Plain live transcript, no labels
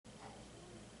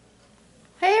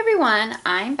Hi everyone,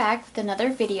 I'm back with another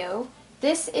video.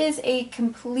 This is a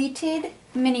completed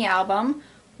mini album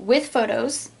with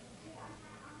photos.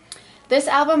 This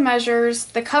album measures,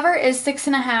 the cover is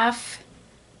 6.5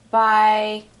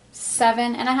 by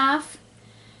 7.5.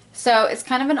 So it's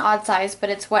kind of an odd size, but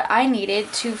it's what I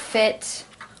needed to fit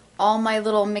all my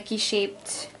little Mickey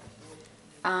shaped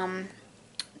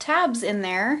tabs in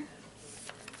there.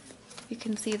 You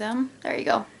can see them. There you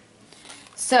go.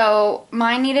 So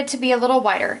mine needed to be a little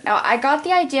wider. Now I got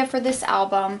the idea for this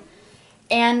album,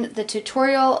 and the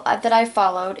tutorial that I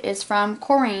followed is from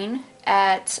Corene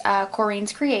at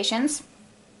Corene's Creations.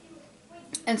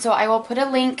 And so I will put a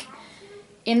link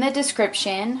in the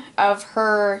description of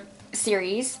her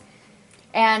series.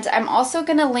 And I'm also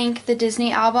going to link the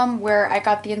Disney album where I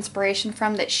got the inspiration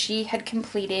from that she had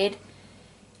completed.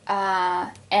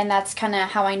 And that's kind of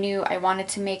how I knew I wanted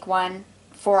to make one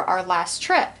for our last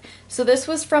trip. So this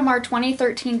was from our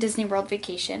 2013 Disney World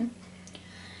vacation.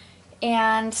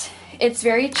 And it's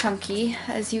very chunky.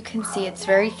 As you can see, it's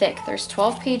very thick. There's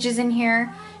 12 pages in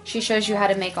here. She shows you how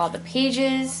to make all the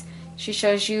pages. She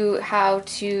shows you how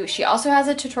to, she also has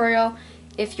a tutorial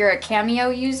if you're a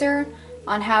Cameo user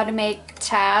on how to make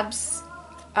tabs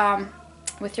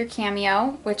with your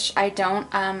Cameo, which I don't.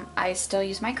 I still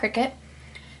use my Cricut.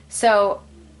 So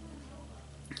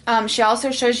she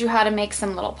also shows you how to make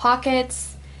some little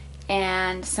pockets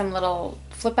and some little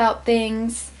flip out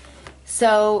things.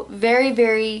 So very,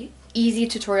 very easy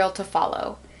tutorial to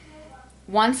follow.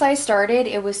 Once I started,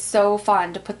 it was so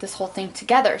fun to put this whole thing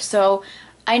together. So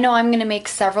I know I'm going to make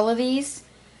several of these.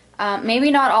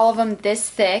 Maybe not all of them this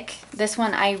thick. This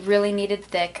one I really needed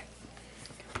thick.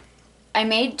 I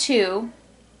made two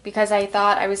because I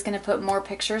thought I was going to put more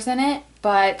pictures in it,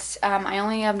 but I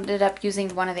only ended up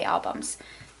using one of the albums.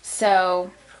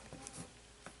 So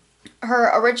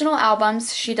her original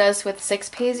albums she does with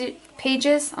 6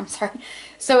 pages. I'm sorry.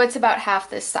 So it's about half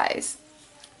this size.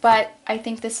 But I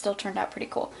think this still turned out pretty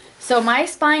cool. So my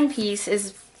spine piece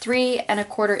is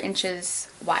 3¼ inches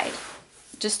wide,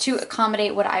 just to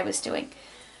accommodate what I was doing.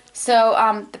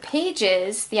 So the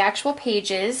pages, the actual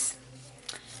pages,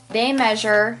 they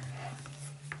measure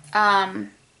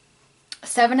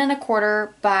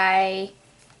 7¼ by,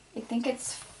 I think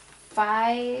it's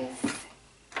 5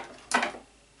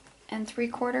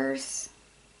 3/4,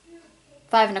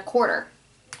 5¼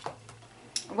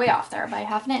 way off there by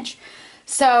 ½ inch.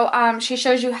 So she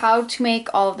shows you how to make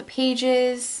all of the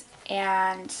pages,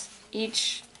 and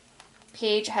each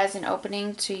page has an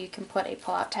opening so you can put a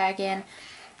pull-out tag in.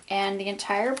 And the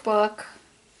entire book,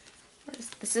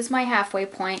 this is my halfway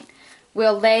point,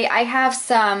 will lay, I have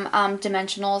some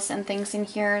dimensionals and things in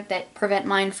here that prevent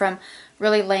mine from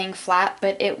really laying flat,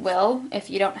 but it will if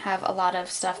you don't have a lot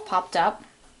of stuff popped up.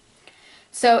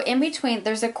 So in between,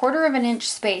 there's 1/4 inch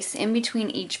space in between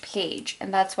each page,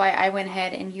 and that's why I went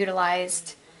ahead and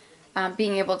utilized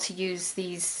being able to use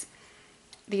these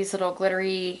little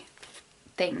glittery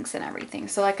things and everything.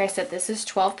 So like I said, this is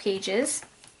 12 pages.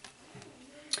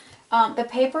 The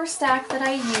paper stack that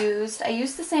I used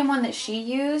the same one that she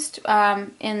used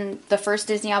in the first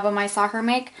Disney album I saw her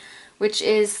make, which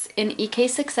is an EK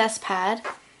Success pad.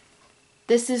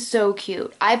 This is so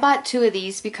cute. I bought 2 of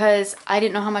these because I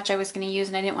didn't know how much I was going to use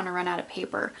and I didn't want to run out of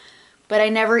paper. But I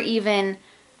never even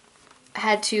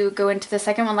had to go into the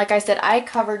second one. Like I said, I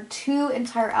covered 2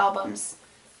 entire albums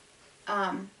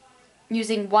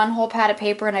using 1 whole pad of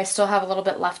paper, and I still have a little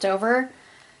bit left over.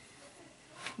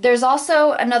 There's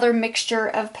also another mixture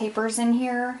of papers in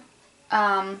here.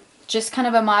 Just kind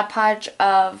of a Mod Podge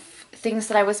of things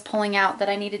that I was pulling out that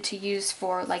I needed to use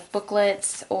for like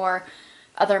booklets or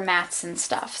other mats and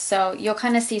stuff. So you'll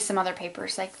kind of see some other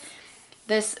papers, like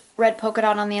this red polka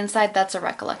dot on the inside, that's a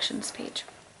recollections page.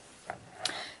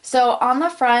 So on the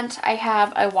front I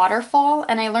have a waterfall,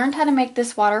 and I learned how to make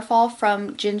this waterfall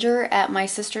from Ginger at my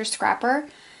sister's scrapper.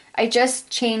 I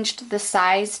just changed the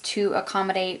size to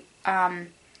accommodate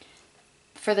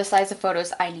for the size of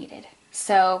photos I needed.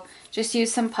 So just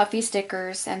use some puffy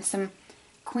stickers and some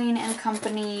Queen and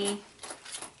Company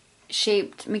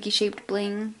shaped, Mickey shaped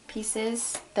bling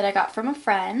pieces that I got from a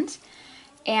friend.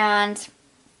 And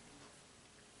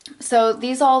so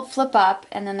these all flip up,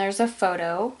 and then there's a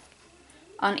photo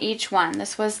on each one.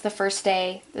 This was the first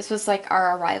day. This was like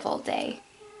our arrival day.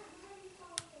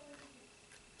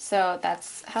 So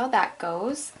that's how that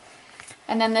goes.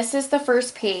 And then this is the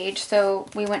first page. So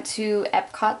we went to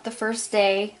Epcot the first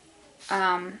day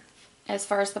as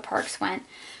far as the parks went.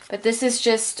 But this is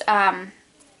just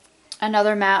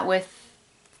another mat with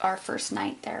our first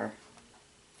night there.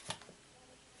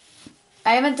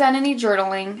 I haven't done any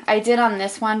journaling. I did on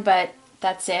this one, but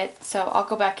that's it. So I'll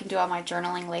go back and do all my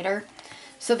journaling later.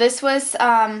 So this was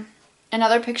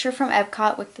another picture from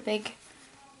Epcot with the big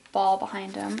ball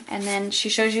behind him. And then she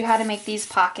shows you how to make these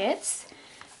pockets.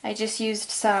 I just used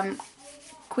some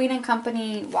Queen &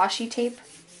 Company washi tape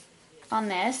on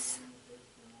this,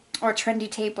 or trendy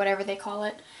tape, whatever they call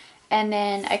it. And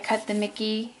then I cut the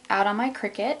Mickey out on my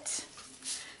Cricut.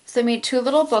 So I made two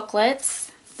little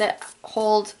booklets that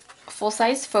hold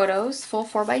full-size photos, full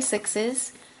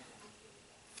 4x6s.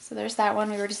 So there's that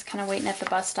one. We were just kind of waiting at the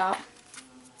bus stop.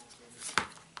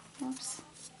 Oops.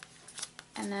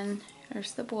 And then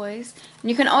there's the boys.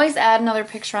 And you can always add another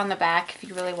picture on the back if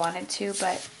you really wanted to,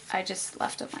 but I just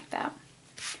left it like that.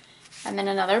 And then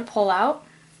another pull-out.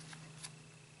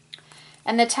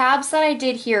 And the tabs that I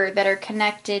did here that are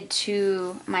connected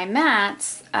to my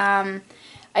mats, I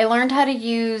learned how to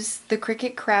use the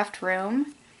Cricut Craft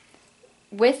Room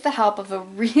with the help of a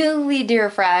really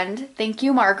dear friend. Thank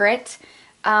you, Margaret.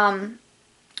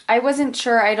 I wasn't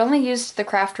sure. I'd only used the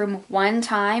craft room one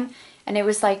time, and it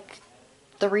was like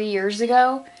 3 years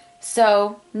ago.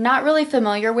 So not really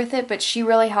familiar with it, but she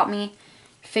really helped me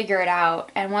figure it out.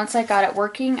 And once I got it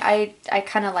working, I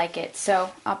kind of like it.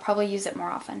 So I'll probably use it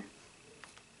more often.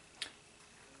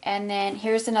 And then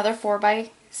here's another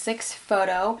 4x6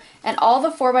 photo. And all the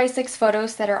 4x6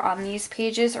 photos that are on these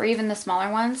pages, or even the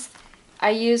smaller ones,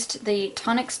 I used the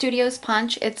Tonic Studios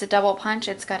punch. It's a double punch.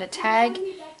 It's got a tag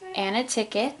and a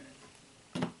ticket.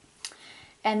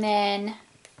 And then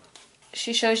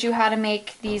she shows you how to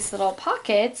make these little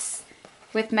pockets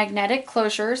with magnetic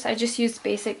closures. I just used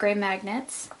basic gray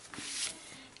magnets.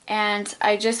 And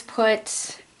I just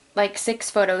put like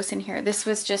 6 photos in here. This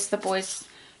was just the boys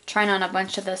trying on a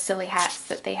bunch of the silly hats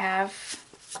that they have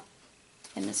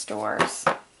in the stores.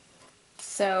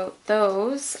 So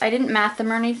those, I didn't mat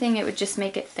them or anything, it would just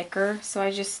make it thicker, so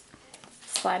I just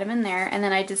slide them in there. And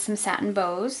then I did some satin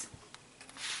bows.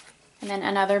 And then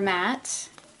another mat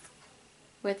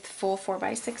with full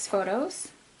 4x6 photos.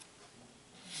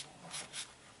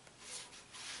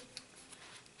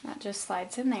 That just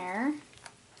slides in there.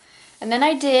 And then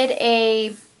I did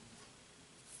a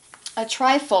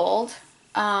trifold,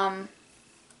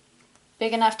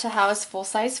 big enough to house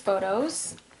full-size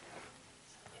photos.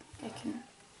 I can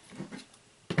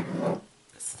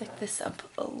stick this up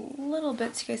a little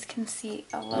bit so you guys can see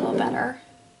a little better.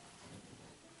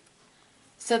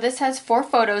 So this has 4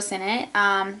 photos in it.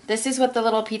 This is what the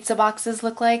little pizza boxes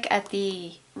look like at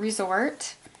the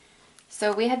resort.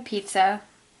 So we had pizza,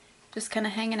 just kind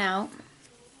of hanging out.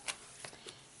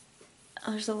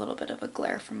 Oh, there's a little bit of a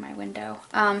glare from my window.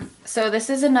 So this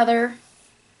is another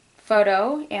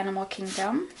photo, Animal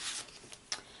Kingdom.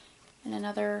 And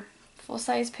another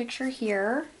full-size picture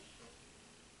here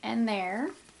and there.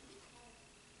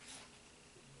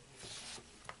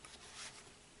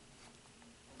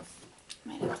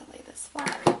 Might have to lay this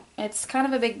flat. It's kind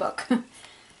of a big book.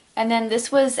 And then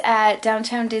this was at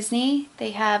Downtown Disney.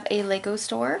 They have a Lego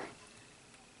store.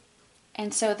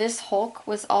 And so this Hulk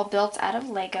was all built out of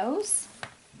Legos.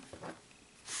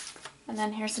 And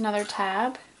then here's another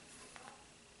tab.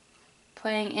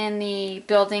 Playing in the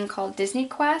building called Disney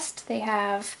Quest. They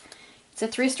have, it's a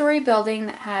 3-story building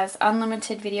that has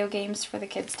unlimited video games for the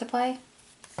kids to play.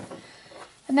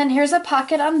 And then here's a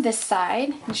pocket on this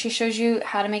side, and she shows you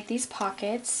how to make these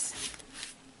pockets.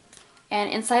 And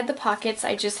inside the pockets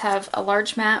I just have a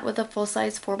large mat with a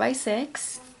full-size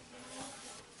 4x6.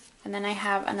 And then I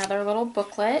have another little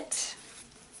booklet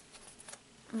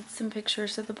with some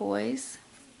pictures of the boys.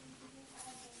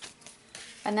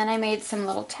 And then I made some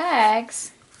little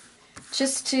tags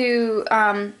just to,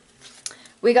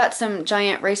 we got some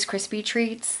giant Rice Krispie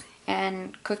treats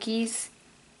and cookies.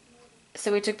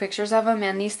 So we took pictures of them,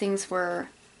 and these things were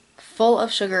full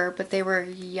of sugar, but they were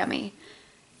yummy.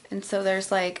 And so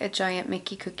there's like a giant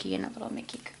Mickey cookie and a little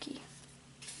Mickey cookie.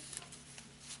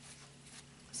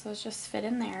 So it's just fit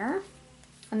in there.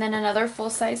 And then another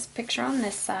full-size picture on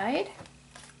this side.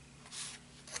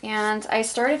 And I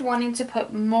started wanting to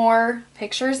put more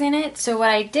pictures in it, so what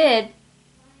I did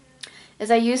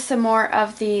is I used some more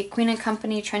of the Queen &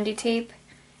 Company trendy tape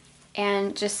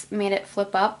and just made it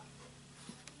flip up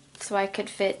so I could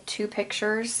fit 2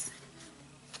 pictures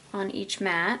on each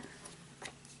mat,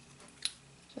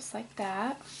 just like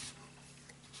that.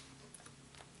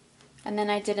 And then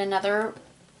I did another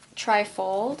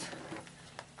trifold.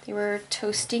 They were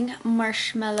toasting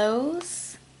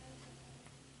marshmallows.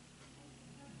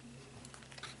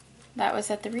 That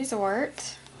was at the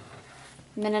resort.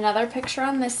 And then another picture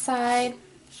on this side.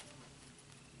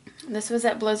 This was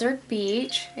at Blizzard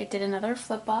Beach. I did another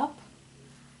flip up.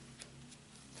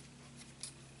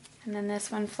 And then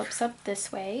this one flips up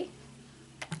this way.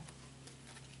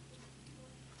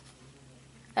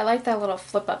 I like that little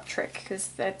flip up trick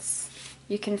because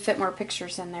you can fit more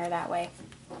pictures in there that way.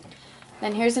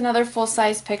 Then here's another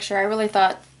full-size picture. I really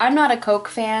thought, I'm not a Coke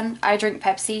fan, I drink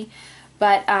Pepsi,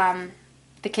 but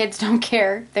the kids don't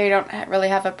care. They don't really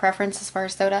have a preference as far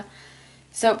as soda.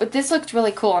 So, but this looked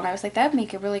really cool, and I was like, that'd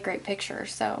make a really great picture.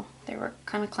 So they were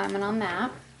kind of climbing on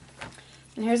that.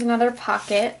 And here's another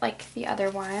pocket like the other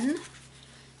one.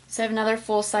 So I have another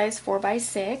full-size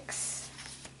 4x6.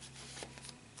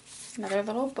 Another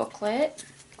little booklet.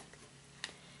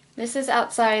 This is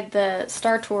outside the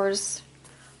Star Tours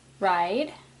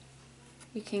ride.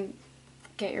 You can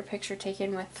get your picture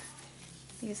taken with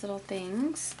these little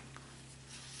things.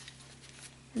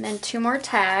 And then 2 more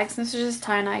tags. This is just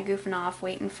Ty and I goofing off,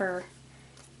 waiting for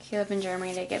Caleb and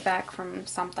Jeremy to get back from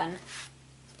something.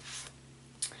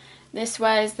 This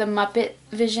was the Muppet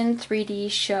Vision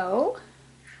 3D show.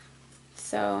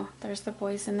 So there's the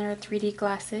boys in their 3D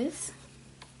glasses.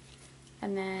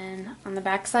 And then on the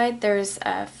back side there's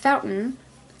a fountain.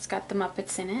 It's got the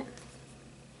Muppets in it.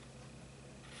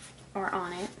 Or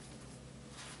on it.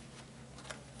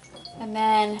 And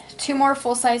then 2 more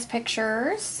full-size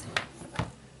pictures.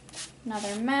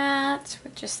 Another mat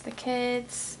with just the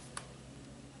kids.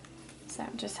 So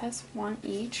it just has 1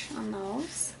 each on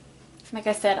those. Like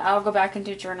I said, I'll go back and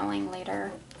do journaling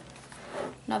later.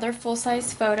 Another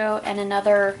full-size photo and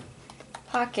another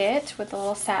pocket with a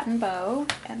little satin bow.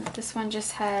 And this one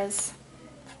just has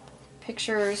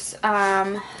pictures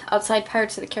outside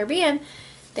Pirates of the Caribbean.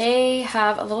 They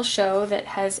have a little show that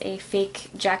has a fake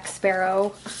Jack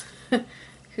Sparrow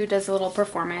who does a little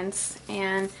performance.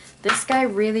 And this guy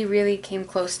really, really came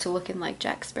close to looking like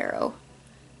Jack Sparrow.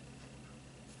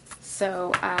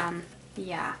 So,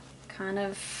 yeah, kind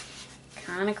of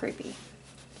creepy.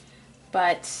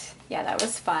 But, yeah, that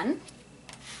was fun.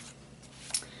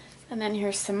 And then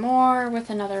here's some more with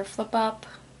another flip up.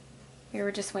 We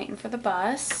were just waiting for the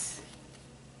bus.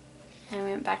 And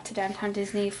we went back to Downtown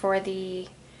Disney for the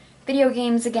video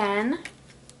games again.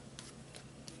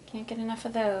 Can't get enough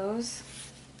of those.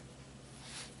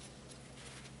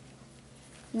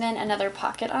 And then another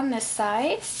pocket on this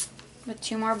side with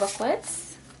 2 more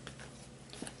booklets.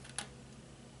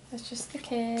 That's just the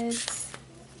kids.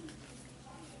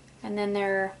 And then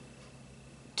their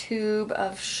tube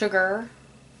of sugar.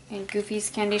 In Goofy's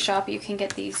Candy Shop you can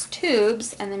get these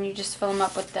tubes and then you just fill them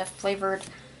up with the flavored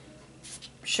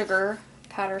sugar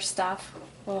powder stuff.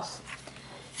 Ugh.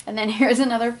 And then here's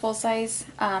another full-size,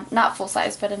 not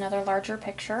full-size, but another larger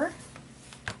picture.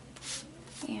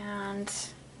 And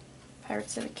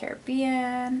Pirates of the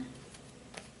Caribbean.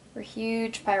 We're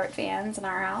huge pirate fans in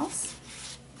our house.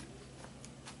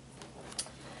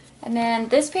 And then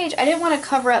this page, I didn't want to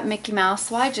cover up Mickey Mouse,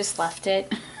 so I just left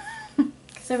it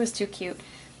because it was too cute.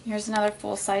 Here's another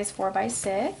full-size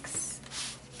 4x6.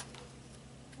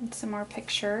 And some more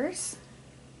pictures.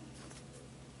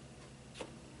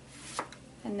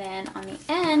 And then on the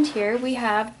end here we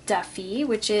have Duffy,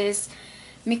 which is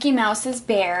Mickey Mouse's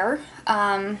bear.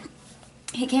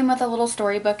 He came with a little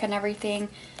storybook and everything.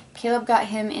 Caleb got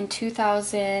him in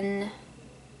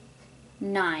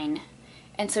 2009.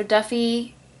 And so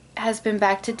Duffy has been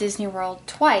back to Disney World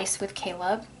twice with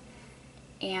Caleb.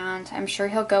 And I'm sure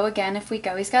he'll go again if we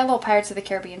go. He's got a little Pirates of the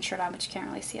Caribbean shirt on, but you can't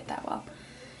really see it that well.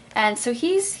 And so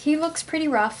he looks pretty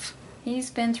rough. He's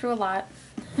been through a lot.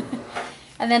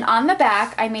 And then on the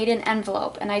back, I made an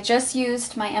envelope. And I just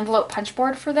used my envelope punch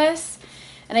board for this.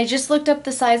 And I just looked up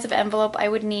the size of envelope I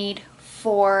would need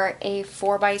for a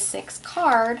 4x6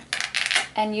 card.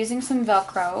 And using some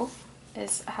Velcro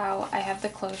is how I have the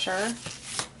closure.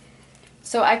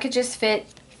 So I could just fit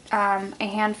a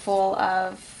handful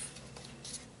of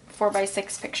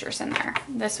 4x6 pictures in there.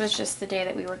 This was just the day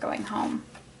that we were going home.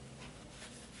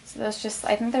 So that's just,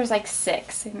 I think there's like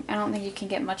 6. I don't think you can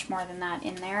get much more than that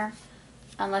in there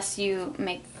unless you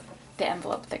make the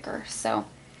envelope thicker. So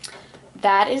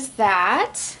that is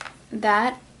that.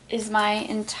 That is my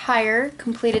entire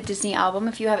completed Disney album.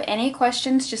 If you have any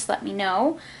questions, just let me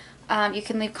know. You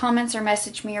can leave comments or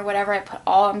message me or whatever.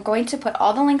 I'm going to put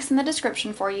all the links in the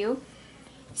description for you,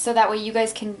 so that way you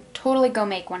guys can totally go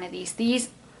make one of these. These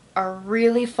are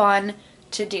really fun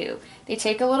to do. They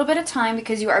take a little bit of time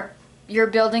because you're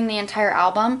building the entire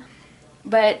album,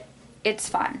 but it's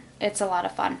fun. It's a lot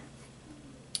of fun.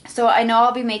 So I know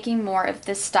I'll be making more of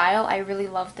this style. I really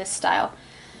love this style.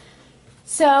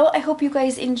 So I hope you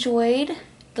guys enjoyed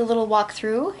the little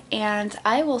walkthrough, and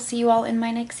I will see you all in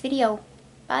my next video.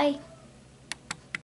 Bye.